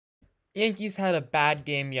Yankees had a bad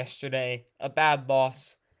game yesterday, a bad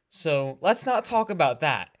loss. So let's not talk about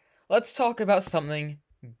that. Let's talk about something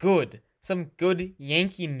good, some good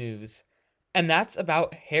Yankee news. And that's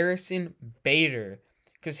about Harrison Bader.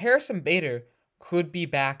 Because Harrison Bader could be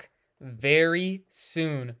back very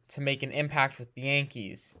soon to make an impact with the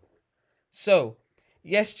Yankees. So,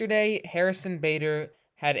 yesterday, Harrison Bader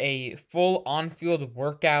had a full on field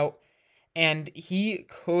workout and he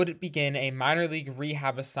could begin a minor league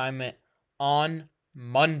rehab assignment on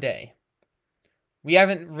Monday. We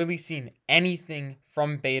haven't really seen anything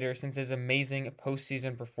from Bader since his amazing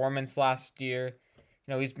postseason performance last year.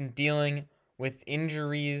 He's been dealing with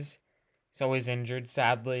injuries. He's always injured,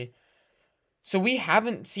 sadly. So we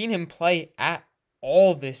haven't seen him play at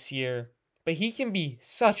all this year, but he can be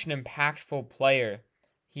such an impactful player.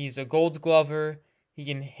 He's a Gold Glover. He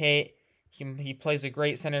can hit. He plays a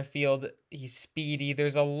great center field. He's speedy.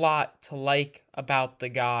 There's a lot to like about the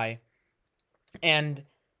guy. And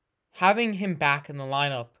having him back in the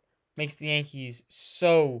lineup makes the Yankees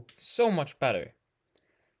so much better.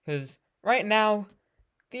 Because right now,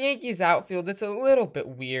 the Yankees outfield, it's a little bit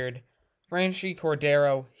weird. Franchi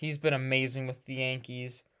Cordero, he's been amazing with the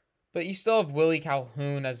Yankees. But you still have Willie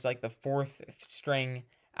Calhoun as like the fourth string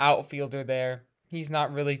outfielder there. He's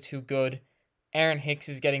not really too good. Aaron Hicks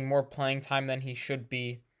is getting more playing time than he should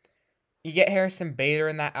be. You get Harrison Bader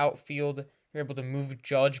in that outfield. You're able to move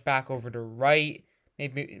Judge back over to right.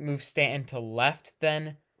 Maybe move Stanton to left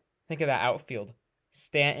then. Think of that outfield.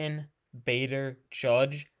 Stanton, Bader,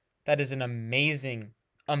 Judge. That is an amazing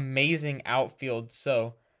outfield.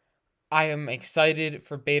 So I am excited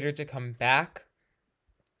for Bader to come back.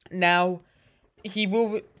 Now, he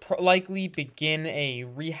will likely begin a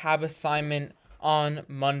rehab assignment on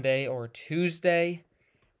Monday or Tuesday,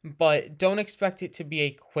 but don't expect it to be a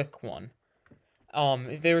quick one.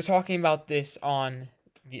 They were talking about this on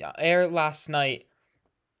the air last night.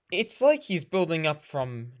 It's like he's building up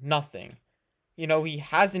from nothing. He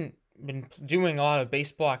hasn't been doing a lot of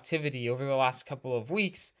baseball activity over the last couple of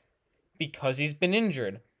weeks because he's been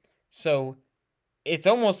injured. So it's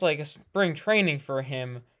almost like a spring training for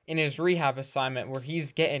him in his rehab assignment where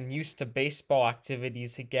he's getting used to baseball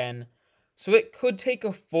activities again. So it could take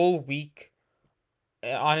a full week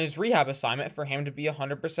on his rehab assignment for him to be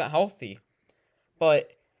 100% healthy.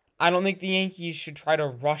 But I don't think the Yankees should try to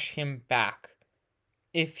rush him back.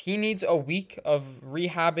 If he needs a week of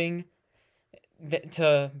rehabbing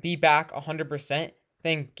to be back 100%,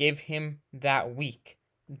 then give him that week.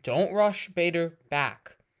 Don't rush Bader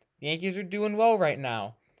back. The Yankees are doing well right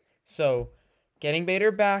now. So, getting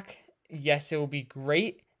Bader back, yes, it will be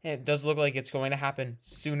great. And it does look like it's going to happen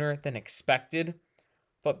sooner than expected.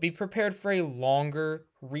 But be prepared for a longer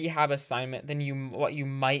rehab assignment than what you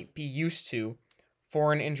might be used to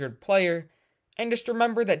for an injured player. And just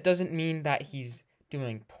remember that doesn't mean that he's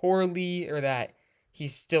doing poorly or that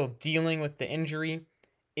he's still dealing with the injury.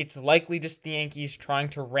 It's likely just the Yankees trying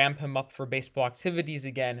to ramp him up for baseball activities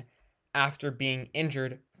again after being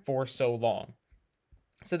injured for so long.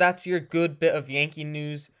 So that's your good bit of Yankee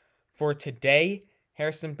news for today.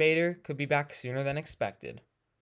 Harrison Bader could be back sooner than expected.